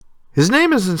His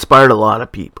name has inspired a lot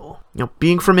of people.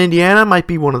 Being from Indiana might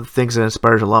be one of the things that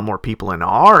inspires a lot more people in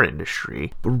our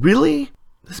industry. But really,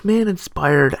 this man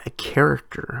inspired a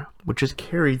character which is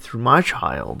carried through my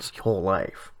child's whole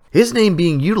life. His name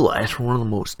being utilized for one of the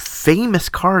most famous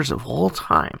cars of all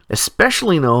time,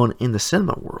 especially known in the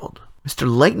cinema world. Mr.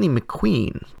 Lightning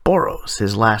McQueen borrows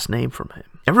his last name from him.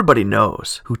 Everybody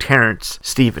knows who Terrence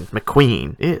Stephen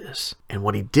McQueen is and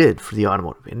what he did for the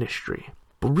automotive industry.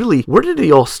 But really, where did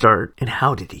it all start and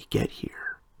how did he get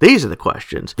here? These are the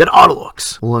questions that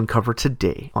Autolux will uncover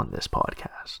today on this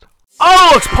podcast.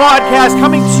 Autolux Podcast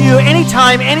coming to you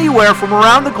anytime, anywhere from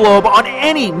around the globe on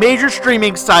any major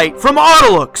streaming site from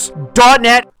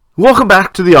Autolux.net. Welcome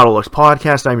back to the Autolux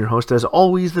Podcast. I'm your host, as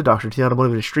always, the Dr. T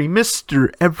Automotive Industry,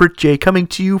 Mr. Everett J, coming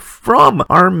to you from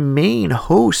our main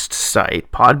host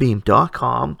site,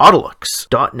 Podbean.com,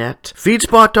 Autolux.net,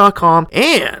 Feedspot.com,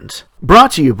 and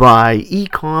brought to you by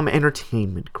Ecom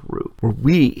Entertainment Group, where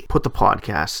we put the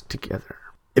podcast together.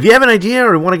 If you have an idea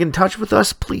or want to get in touch with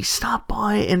us, please stop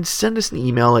by and send us an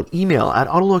email at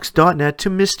autolux.net to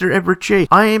Mr. Everett J.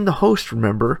 I am the host,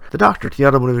 remember, the Doctor to the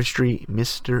Automotive Industry,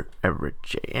 Mr. Everett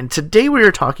J. And today we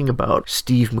are talking about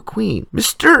Steve McQueen.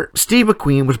 Mr. Steve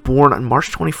McQueen was born on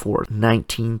March 24th,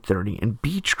 1930 in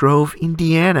Beech Grove,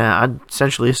 Indiana,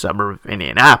 essentially a suburb of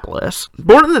Indianapolis.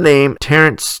 Born in the name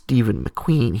Terrence Stephen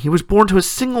McQueen, he was born to a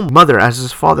single mother as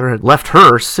his father had left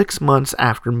her 6 months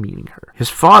after meeting her. His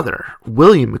father,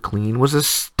 William McLean, was a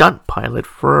stunt pilot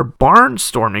for a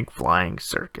barnstorming flying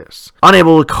circus.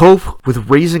 Unable to cope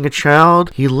with raising a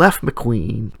child, he left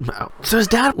McQueen. So his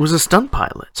dad was a stunt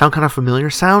pilot. Sound kind of familiar?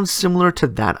 Sounds similar to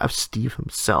that of Steve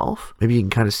himself. Maybe you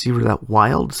can kind of see where that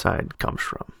wild side comes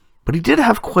from. But he did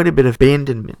have quite a bit of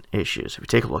abandonment issues, if you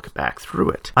take a look back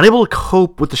through it. Unable to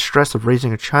cope with the stress of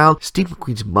raising a child, Steve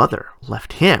McQueen's mother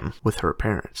left him with her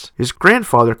parents. His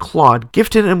grandfather, Claude,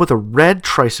 gifted him with a red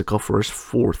tricycle for his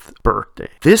 4th birthday.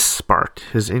 This sparked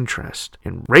his interest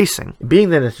in racing, being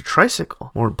that it's a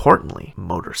tricycle, more importantly,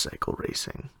 motorcycle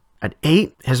racing. At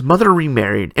 8, his mother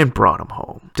remarried and brought him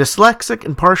home. Dyslexic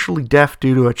and partially deaf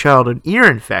due to a childhood ear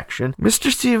infection,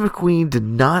 Mr. Steve McQueen did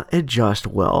not adjust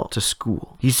well to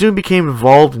school. He soon became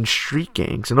involved in street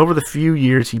gangs, and over the few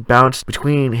years he bounced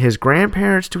between his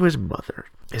grandparents to his mother.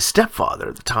 His stepfather,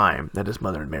 at the time that his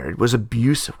mother had married, was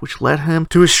abusive, which led him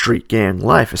to a street gang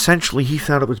life. Essentially, he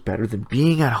thought it was better than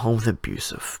being at home with an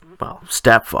abusive,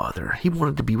 stepfather. He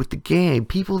wanted to be with the gang,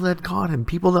 people that got him,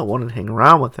 people that wanted to hang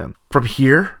around with him. From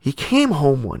here, he came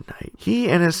home one night. He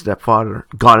and his stepfather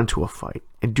got into a fight.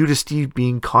 And due to Steve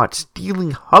being caught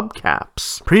stealing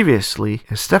hubcaps previously,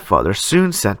 his stepfather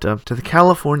soon sent him to the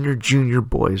California Junior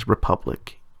Boys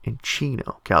Republic in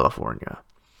Chino, California.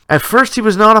 At first, he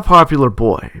was not a popular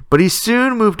boy, but he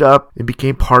soon moved up and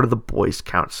became part of the Boys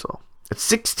Council. At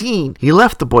 16, he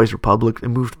left the Boys Republic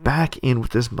and moved back in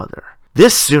with his mother.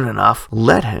 This soon enough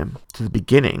led him to the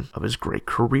beginning of his great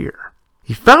career.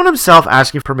 He found himself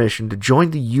asking permission to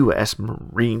join the U.S.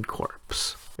 Marine Corps.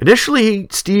 Initially,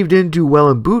 Steve didn't do well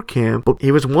in boot camp, but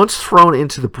he was once thrown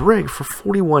into the brig for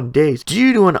 41 days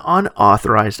due to an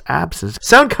unauthorized absence.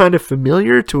 Sound kind of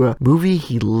familiar to a movie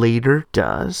he later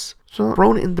does? So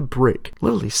thrown in the brig.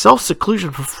 Literally,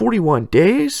 self-seclusion for 41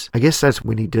 days? I guess that's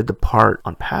when he did the part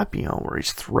on Papillon where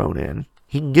he's thrown in.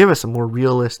 He can give us a more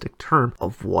realistic term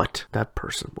of what that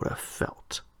person would have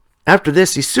felt. After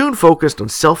this, he soon focused on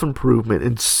self-improvement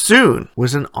and soon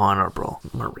was an honorable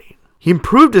Marine. He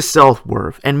improved his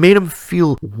self-worth and made him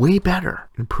feel way better.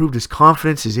 Improved his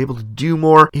confidence, he's able to do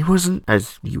more. He wasn't,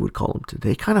 as you would call him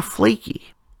today, kind of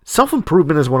flaky.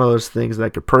 Self-improvement is one of those things that I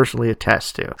could personally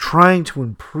attest to. Trying to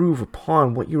improve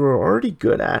upon what you are already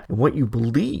good at and what you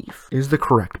believe is the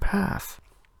correct path.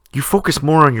 You focus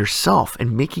more on yourself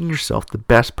and making yourself the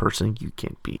best person you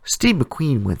can be. Steve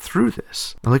McQueen went through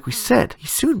this. And like we said, he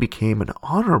soon became an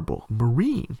honorable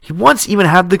Marine. He once even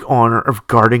had the honor of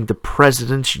guarding the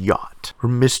president's yacht for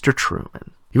Mr.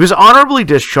 Truman. He was honorably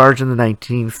discharged in the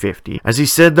 1950s, as he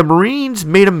said, "The Marines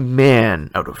made a man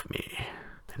out of me."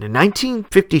 And in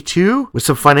 1952, with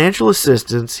some financial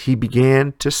assistance, he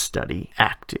began to study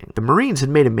acting. The Marines had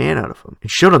made a man out of him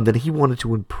and showed him that he wanted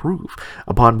to improve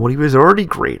upon what he was already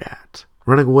great at.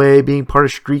 Running away, being part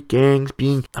of street gangs,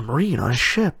 being a Marine on a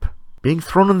ship, being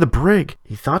thrown in the brig.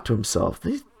 He thought to himself,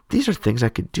 these are things I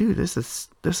could do. This is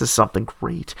something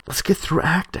great. Let's get through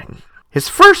acting. His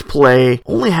first play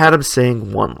only had him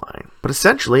saying one line, but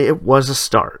essentially it was a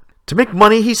start. To make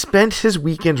money, he spent his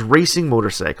weekends racing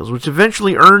motorcycles, which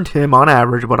eventually earned him, on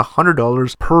average, about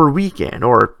 $100 per weekend,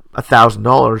 or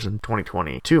 $1,000 in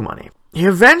 2022 money. He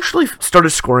eventually started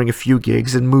scoring a few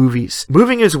gigs in movies,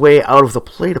 moving his way out of the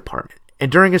play department,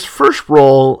 And during his first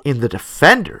role in The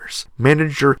Defenders,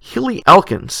 manager Hilly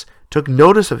Elkins took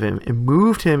notice of him and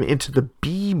moved him into the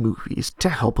B movies to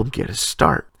help him get his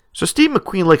start. So Steve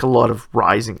McQueen, like a lot of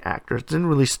rising actors, didn't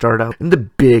really start out in the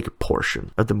big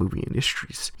portion of the movie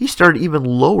industries. He started even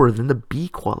lower than the B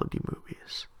quality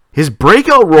movies. His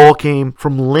breakout role came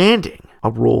from landing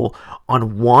a role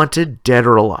on Wanted Dead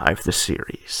or Alive, the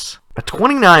series. At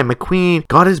 29, McQueen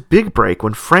got his big break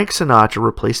when Frank Sinatra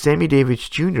replaced Sammy Davis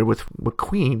Jr. with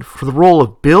McQueen for the role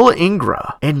of Bill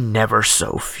Ingra in Never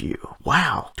So Few.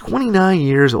 Wow, 29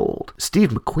 years old.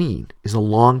 Steve McQueen is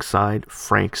alongside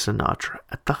Frank Sinatra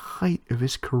at the height of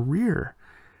his career.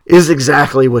 Is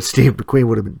exactly what Steve McQueen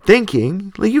would have been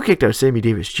thinking. Like, you kicked out Sammy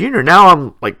Davis Jr. Now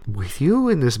I'm like with you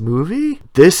in this movie.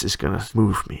 This is gonna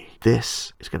move me.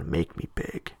 This is gonna make me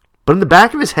big. But in the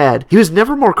back of his head, he was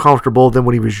never more comfortable than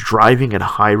when he was driving at a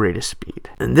high rate of speed.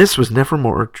 And this was never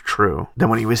more true than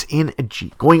when he was in a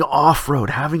Jeep, going off-road,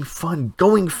 having fun,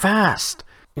 going fast.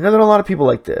 You know, there are a lot of people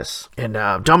like this. And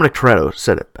Dominic Toretto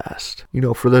said it best. You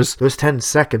know, for those 10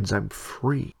 seconds, I'm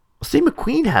free. Well, Steve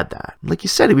McQueen had that. Like you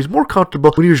said, he was more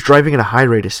comfortable when he was driving at a high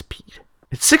rate of speed.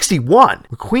 At 61,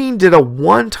 McQueen did a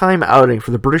one-time outing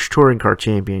for the British Touring Car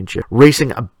Championship,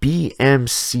 racing a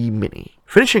BMC Mini.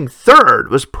 Finishing third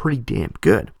was pretty damn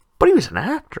good. But he was an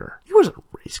actor. He wasn't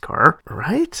a race car,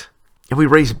 right? And we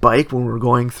raced bike when we were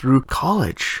going through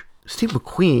college. Steve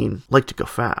McQueen liked to go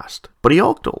fast, but he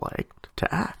also liked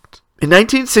to act. In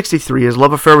 1963, his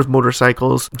love affair with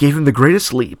motorcycles gave him the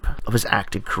greatest leap of his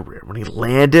acting career when he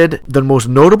landed the most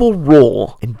notable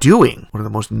role in doing one of the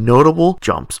most notable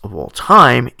jumps of all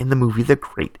time in the movie The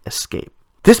Great Escape.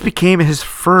 This became his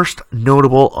first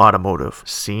notable automotive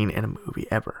scene in a movie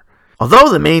ever.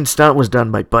 Although the main stunt was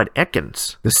done by Bud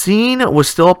Ekins, the scene was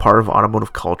still a part of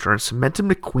automotive culture and cemented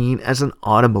McQueen as an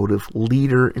automotive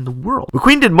leader in the world.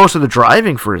 McQueen did most of the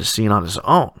driving for his scene on his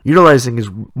own. Utilizing his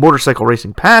motorcycle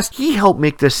racing past, he helped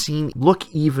make the scene look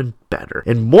even better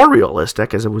and more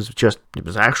realistic, as it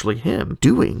was actually him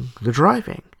doing the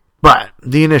driving. But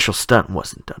the initial stunt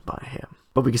wasn't done by him.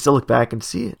 But we can still look back and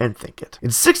see it and think it. In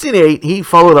 1968, he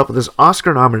followed up with his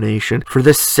Oscar nomination for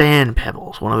The Sand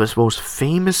Pebbles, one of his most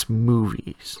famous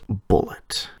movies,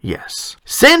 Bullitt. Yes.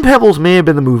 Sand Pebbles may have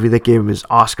been the movie that gave him his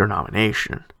Oscar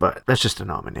nomination, but that's just a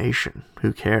nomination.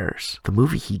 Who cares? The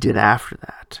movie he did after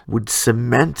that would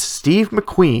cement Steve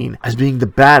McQueen as being the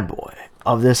bad boy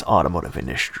of this automotive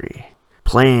industry.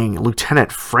 Playing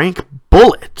Lieutenant Frank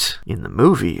Bullitt in the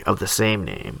movie of the same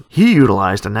name. He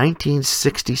utilized a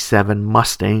 1967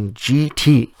 Mustang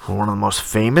GT for one of the most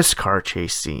famous car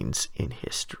chase scenes in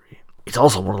history. It's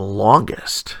also one of the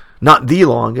longest. Not the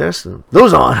longest.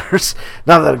 Those honors,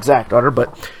 not that exact honor,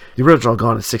 but the original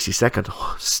Gone in 60 Seconds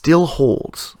still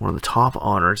holds one of the top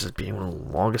honors as being one of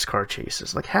the longest car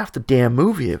chases. Like half the damn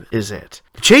movie is it.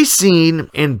 The chase scene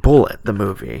in Bullitt, the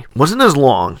movie, wasn't as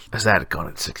long as that had Gone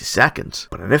in 60 Seconds,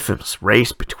 but an infamous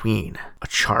race between a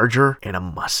Charger and a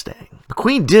Mustang.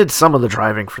 McQueen did some of the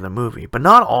driving for the movie, but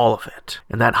not all of it.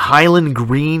 And that Highland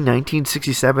Green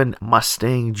 1967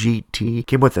 Mustang GT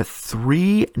came with a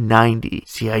 390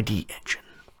 CID engine.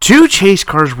 2 chase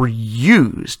cars were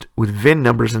used with VIN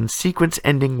numbers in sequence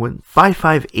ending with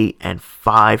 558 and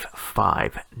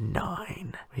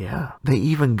 559. Yeah, they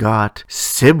even got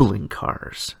sibling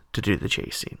cars to do the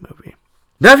chase scene movie.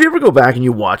 Now, if you ever go back and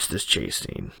you watch this chase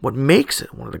scene, what makes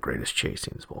it one of the greatest chase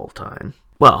scenes of all time?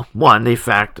 Well, one, the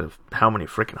fact of how many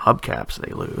freaking hubcaps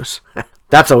they lose.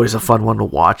 That's always a fun one to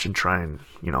watch and try and,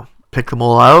 pick them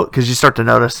all out, because you start to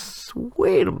notice,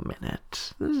 wait a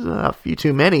minute, there's a few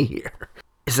too many here.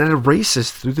 Is that it races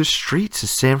through the streets of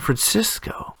San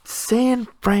Francisco. San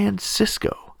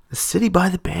Francisco, the city by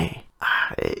the bay.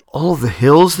 All the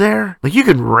hills there. Like, you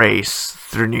can race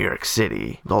through New York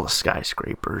City with all the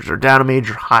skyscrapers or down a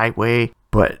major highway,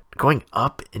 but going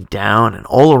up and down and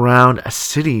all around a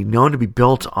city known to be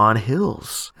built on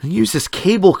hills. And uses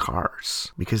cable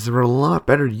cars because they're a lot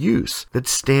better use than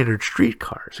standard street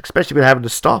cars, especially with having to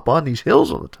stop on these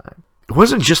hills all the time. It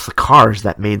wasn't just the cars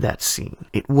that made that scene.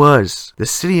 It was the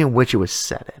city in which it was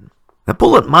set in. The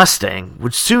Bullitt Mustang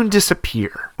would soon disappear.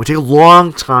 It would take a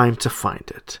long time to find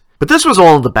it. But this was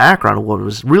all in the background of what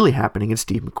was really happening in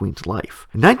Steve McQueen's life.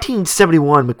 In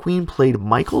 1971, McQueen played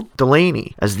Michael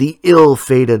Delaney as the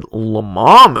ill-fated Le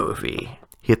Mans movie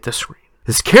hit the screen.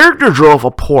 His character drove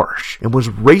a Porsche and was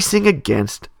racing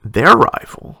against their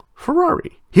rival,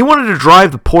 Ferrari. He wanted to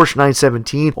drive the Porsche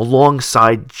 917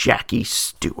 alongside Jackie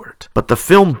Stewart, but the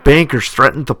film bankers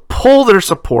threatened to pull their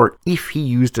support if he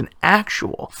used an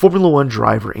actual Formula One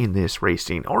driver in this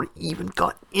racing or even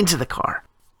got into the car.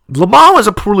 Le Mans was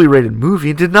a poorly rated movie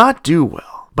and did not do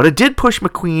well. but it did push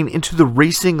McQueen into the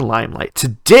racing limelight.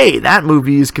 Today, that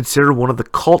movie is considered one of the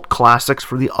cult classics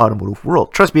for the automotive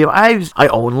world. Trust me, I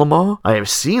own Le Mans. I have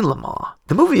seen Le Mans.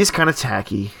 The movie is kind of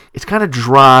tacky. It's kind of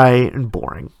dry and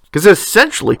boring. Because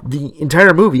essentially, the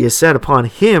entire movie is set upon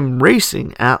him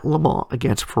racing at Le Mans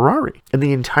against Ferrari. And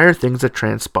the entire things that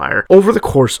transpire over the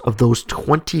course of those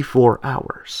 24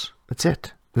 hours. That's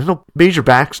it. There's no major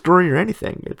backstory or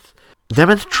anything. It's them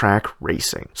at the track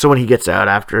racing. So when he gets out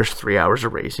after 3 hours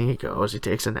of racing, he goes, he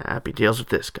takes a nap, he deals with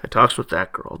this guy, talks with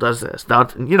that girl, does this.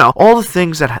 All the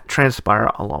things that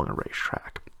transpire along a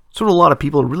racetrack. So to a lot of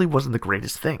people, it really wasn't the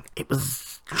greatest thing. It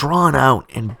was drawn out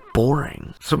and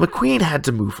boring. So McQueen had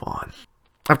to move on.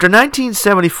 After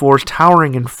 1974's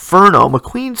Towering Inferno,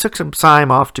 McQueen took some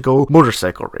time off to go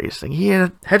motorcycle racing. He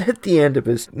had hit the end of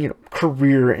his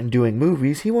career in doing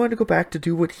movies. He wanted to go back to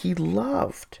do what he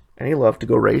loved. And he loved to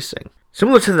go racing.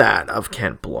 Similar to that of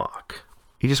Kent Block.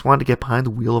 He just wanted to get behind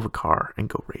the wheel of a car and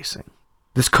go racing.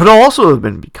 This could also have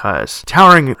been because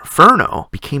Towering Inferno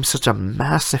became such a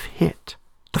massive hit.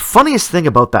 The funniest thing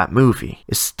about that movie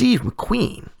is Steve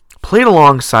McQueen played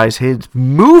alongside his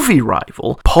movie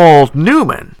rival, Paul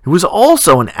Newman, who was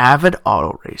also an avid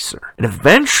auto racer, and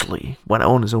eventually went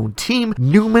on his own team,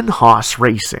 Newman Haas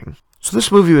Racing. So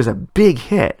this movie was a big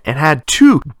hit and had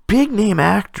two big-name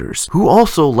actors who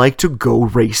also liked to go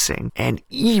racing and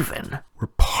even were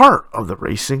part of the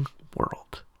racing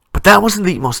world. But that wasn't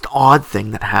the most odd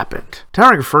thing that happened.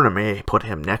 Towering Inferno may put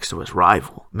him next to his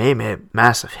rival, may made a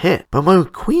massive hit, but when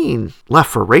McQueen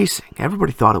left for racing,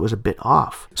 everybody thought it was a bit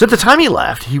off. So at the time he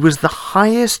left, he was the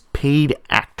highest paid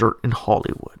actor in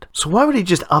Hollywood. So why would he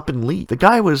just up and leave? The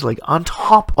guy was on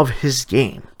top of his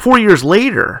game. 4 years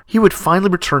later, he would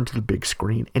finally return to the big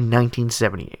screen in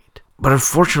 1978. But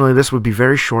unfortunately, this would be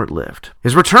very short-lived.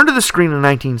 His return to the screen in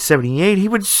 1978, he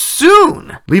would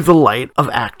soon leave the light of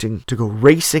acting to go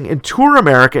racing and tour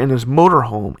America in his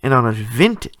motorhome and on a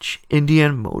vintage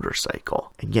Indian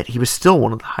motorcycle. And yet he was still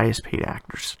one of the highest-paid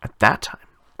actors at that time.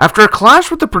 After a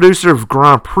clash with the producer of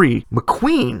Grand Prix,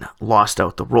 McQueen lost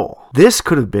out the role. This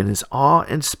could have been his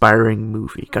awe-inspiring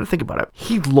movie. Gotta think about it.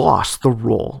 He lost the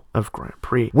role of Grand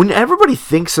Prix. When everybody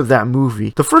thinks of that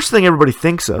movie, the first thing everybody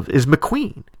thinks of is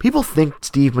McQueen. People think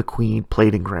Steve McQueen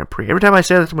played in Grand Prix. Every time I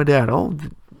say that to my dad,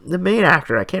 the main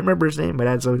actor, I can't remember his name. My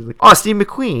dad's always like, Steve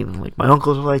McQueen. My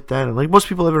uncles are like that, and most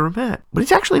people I've ever met. But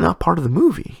he's actually not part of the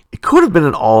movie. It could have been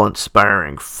an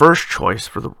awe-inspiring first choice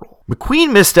for the role.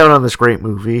 McQueen missed out on this great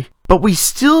movie, but we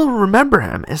still remember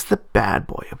him as the bad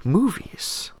boy of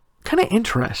movies. Kind of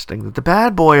interesting that the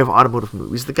bad boy of automotive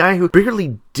movies, the guy who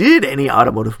barely did any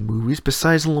automotive movies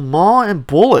besides Le Mans and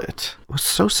Bullitt, was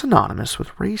so synonymous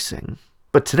with racing.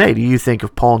 But today, do you think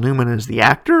of Paul Newman as the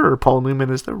actor or Paul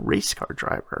Newman as the race car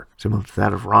driver? Similar to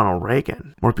that of Ronald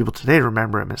Reagan. More people today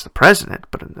remember him as the president,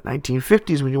 but in the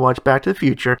 1950s when you watch Back to the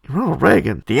Future, Ronald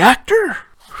Reagan, the actor?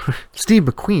 Steve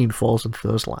McQueen falls into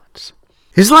those lines.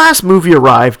 His last movie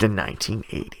arrived in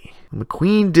 1980.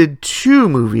 McQueen did 2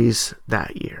 movies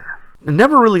that year and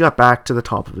never really got back to the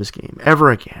top of his game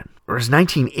ever again. Whereas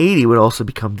 1980 would also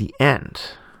become the end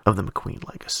of the McQueen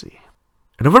legacy.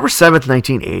 On November 7th,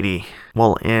 1980,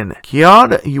 while in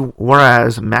Ciudad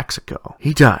Juarez, Mexico,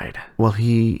 he died while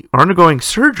he undergoing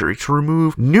surgery to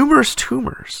remove numerous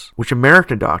tumors, which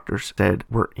American doctors said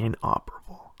were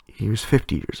inoperable. He was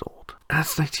 50 years old.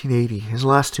 That's 1980. His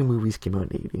last 2 movies came out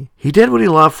in 80. He did what he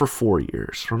loved for 4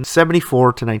 years, from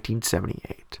 74 to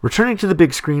 1978, returning to the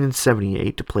big screen in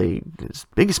 78 to play his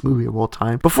biggest movie of all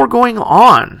time, before going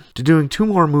on to doing 2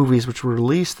 more movies which were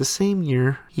released the same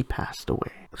year he passed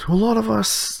away. To a lot of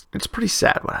us, it's pretty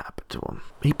sad what happened to him.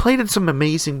 He played in some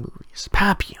amazing movies.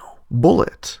 Papillon.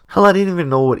 Bullitt. Hell, I didn't even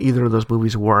know what either of those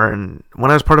movies were, and when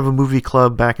I was part of a movie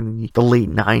club back in the late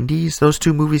 90s, those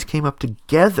 2 movies came up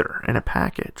together in a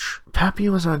package.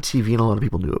 Papillon was on TV and a lot of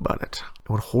people knew about it. It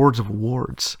won hordes of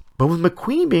awards. But with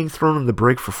McQueen being thrown in the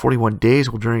brig for 41 days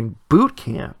while during boot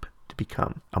camp to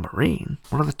become a Marine,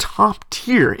 one of the top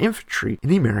tier infantry in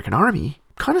the American Army,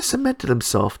 kind of cemented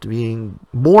himself to being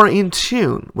more in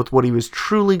tune with what he was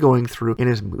truly going through in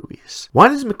his movies. Why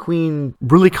does McQueen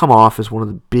really come off as one of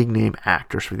the big name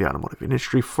actors for the automotive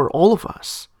industry for all of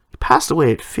us? He passed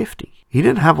away at 50. He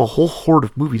didn't have a whole horde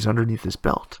of movies underneath his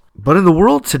belt. But in the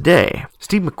world today,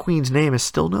 Steve McQueen's name is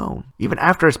still known, even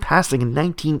after his passing in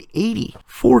 1980,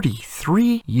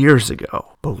 43 years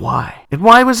ago. But why? And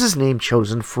why was his name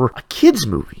chosen for a kid's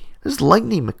movie? This is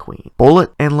Lightning McQueen,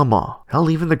 Bullitt, and Le Mans. Hell,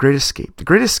 even The Great Escape. The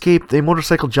Great Escape, the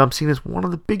motorcycle jump scene, is one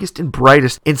of the biggest and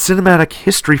brightest in cinematic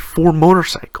history for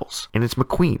motorcycles. And it's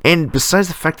McQueen. And besides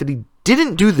the fact that he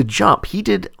didn't do the jump, he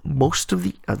did most of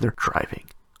the other driving.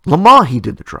 Le Mans, he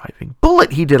did the driving.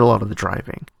 Bullitt, he did a lot of the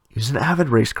driving. He was an avid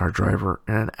race car driver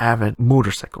and an avid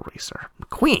motorcycle racer.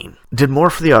 McQueen did more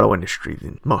for the auto industry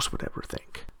than most would ever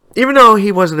think. Even though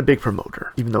he wasn't a big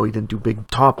promoter, even though he didn't do big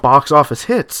top box office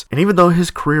hits, and even though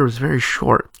his career was very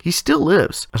short, he still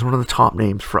lives as one of the top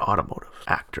names for automotive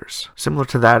actors, similar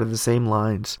to that in the same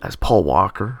lines as Paul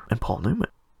Walker and Paul Newman.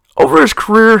 Over his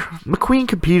career, McQueen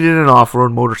competed in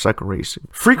off-road motorcycle racing,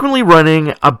 frequently running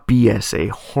a BSA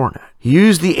Hornet. He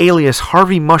used the alias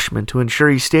Harvey Mushman to ensure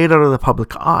he stayed out of the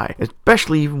public eye,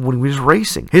 especially even when he was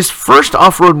racing. His first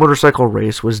off-road motorcycle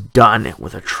race was done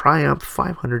with a Triumph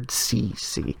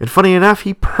 500cc. And funny enough,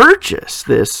 he purchased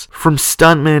this from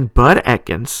stuntman Bud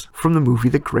Atkins from the movie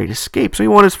The Great Escape. So he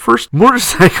won his first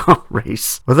motorcycle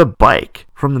race with a bike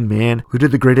from the man who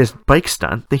did the greatest bike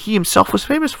stunt that he himself was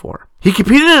famous for. He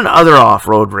competed in other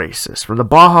off-road races, from the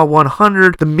Baja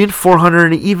 100, the Mint 400,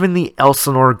 and even the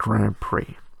Elsinore Grand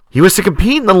Prix. He was to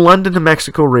compete in the London to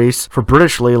Mexico race for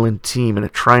British Leyland Team in a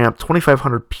Triumph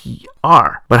 2500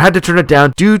 PR, but had to turn it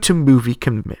down due to movie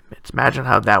commitments. Imagine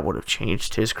how that would have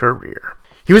changed his career.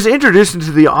 He was introduced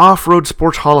into the Off-Road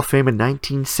Sports Hall of Fame in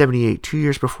 1978, 2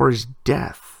 years before his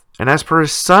death. And as per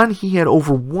his son, he had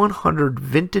over 100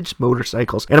 vintage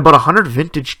motorcycles and about 100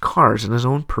 vintage cars in his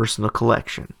own personal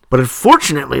collection. But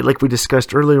unfortunately, like we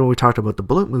discussed earlier when we talked about the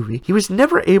Bullitt movie, he was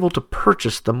never able to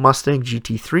purchase the Mustang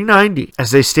GT390,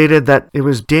 as they stated that it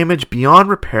was damaged beyond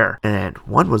repair, and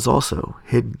one was also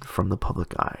hidden from the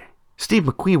public eye. Steve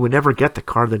McQueen would never get the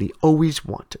car that he always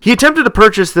wanted. He attempted to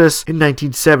purchase this in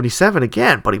 1977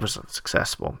 again, but he was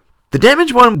unsuccessful. The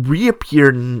damaged one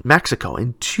reappeared in Mexico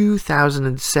in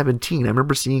 2017. I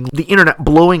remember seeing the internet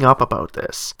blowing up about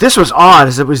this. This was odd,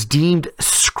 as it was deemed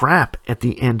scrap at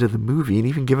the end of the movie and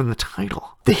even given the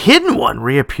title. The hidden one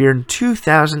reappeared in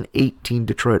 2018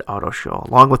 Detroit Auto Show,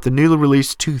 along with the newly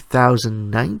released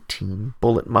 2019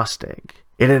 Bullitt Mustang.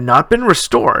 It had not been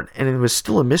restored, and it was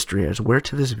still a mystery as where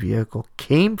to this vehicle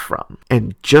came from.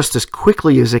 And just as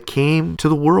quickly as it came to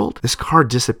the world, this car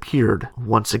disappeared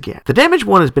once again. The damaged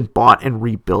one has been bought and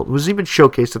rebuilt. It was even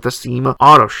showcased at the SEMA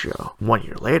Auto Show 1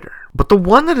 year later. But the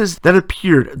one that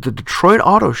appeared at the Detroit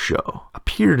Auto Show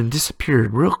appeared and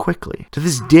disappeared real quickly. To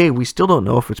this day, we still don't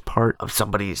know if it's part of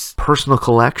somebody's personal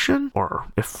collection, or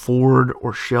if Ford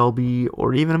or Shelby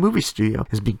or even a movie studio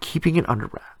has been keeping it under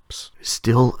wraps. It's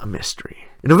still a mystery.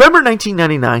 In November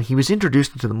 1999, he was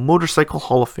introduced into the Motorcycle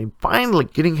Hall of Fame, finally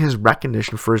getting his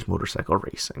recognition for his motorcycle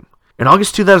racing. In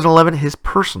August 2011, his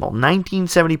personal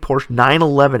 1970 Porsche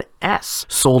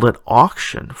 911S sold at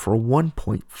auction for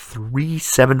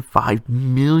 $1.375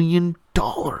 million.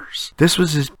 This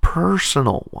was his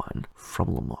personal one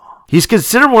from Le Mans. He's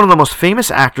considered one of the most famous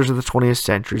actors of the 20th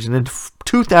century, and in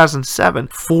 2007,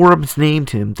 Forbes named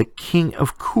him the King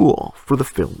of Cool for the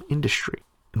film industry.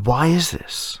 Why is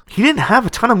this? He didn't have a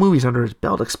ton of movies under his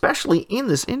belt, especially in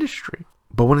this industry.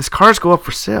 But when his cars go up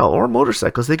for sale, or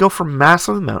motorcycles, they go for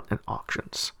massive amount at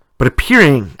auctions. But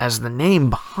appearing as the name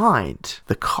behind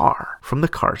the car from the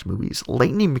Cars movies,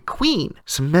 Lightning McQueen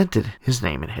cemented his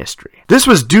name in history. This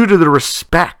was due to the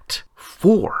respect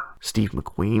for Steve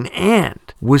McQueen and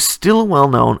was still well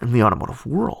known in the automotive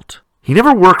world. He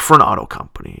never worked for an auto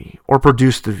company or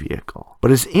produced the vehicle, but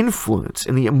his influence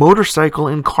in the motorcycle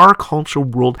and car culture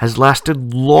world has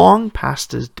lasted long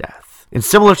past his death. And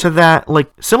similar to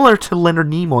Leonard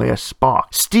Nimoy as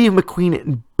Spock, Steve McQueen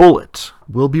in Bullitt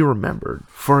will be remembered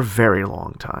for a very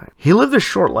long time. He lived a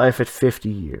short life at 50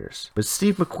 years, but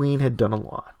Steve McQueen had done a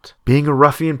lot. Being a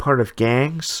ruffian part of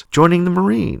gangs, joining the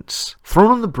Marines,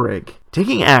 thrown in the brig,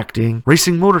 taking acting,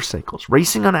 racing motorcycles,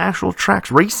 racing on actual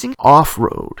tracks, racing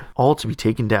off-road, all to be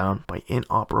taken down by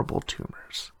inoperable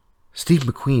tumors. Steve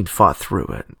McQueen fought through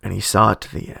it, and he saw it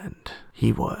to the end.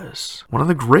 He was one of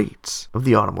the greats of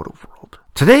the automotive world.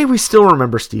 Today, we still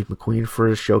remember Steve McQueen for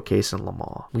his showcase in Le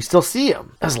Mans. We still see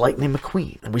him as Lightning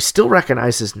McQueen, and we still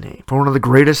recognize his name for one of the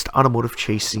greatest automotive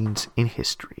chase scenes in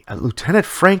history. Lieutenant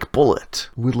Frank Bullitt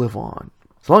will live on.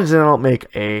 As long as they don't make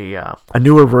a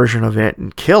newer version of it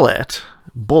and kill it,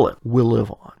 Bullitt will live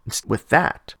on. With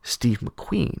that, Steve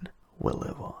McQueen will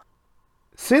live on.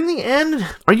 So in the end,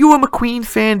 are you a McQueen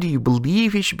fan? Do you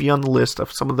believe he should be on the list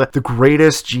of some of the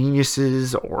greatest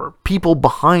geniuses or people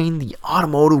behind the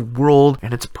automotive world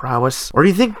and its prowess? Or do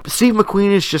you think Steve McQueen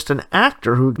is just an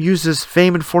actor who uses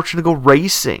fame and fortune to go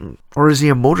racing? Or is he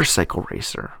a motorcycle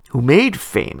racer who made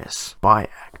famous by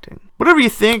acting? Whatever you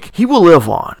think, he will live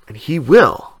on, and he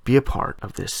will be a part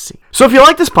of this scene. So if you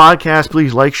like this podcast,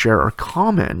 please like, share, or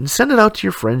comment, and send it out to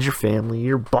your friends, your family,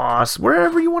 your boss,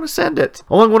 wherever you want to send it.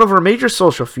 Along one of our major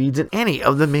social feeds and any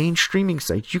of the main streaming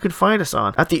sites you can find us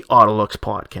on at the Autolux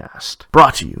Podcast.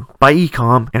 Brought to you by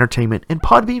Ecom Entertainment and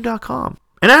Podbean.com.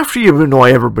 And after you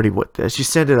annoy everybody with this, you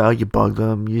send it out, you bug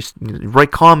them, you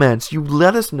write comments, you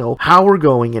let us know how we're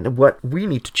going and what we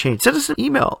need to change. Send us an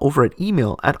email over at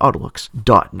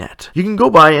email@autolux.net. You can go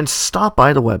by and stop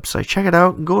by the website, check it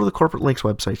out, and go to the Corporate Links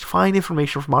website, find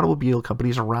information from automobile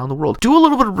companies around the world. Do a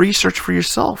little bit of research for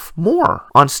yourself, more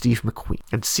on Steve McQueen,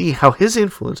 and see how his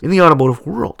influence in the automotive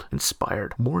world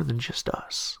inspired more than just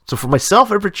us. So for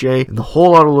myself, Everett J., and the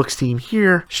whole Autolux team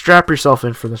here, strap yourself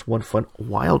in for this one fun,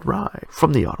 wild ride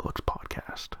from the Autolux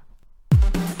Podcast.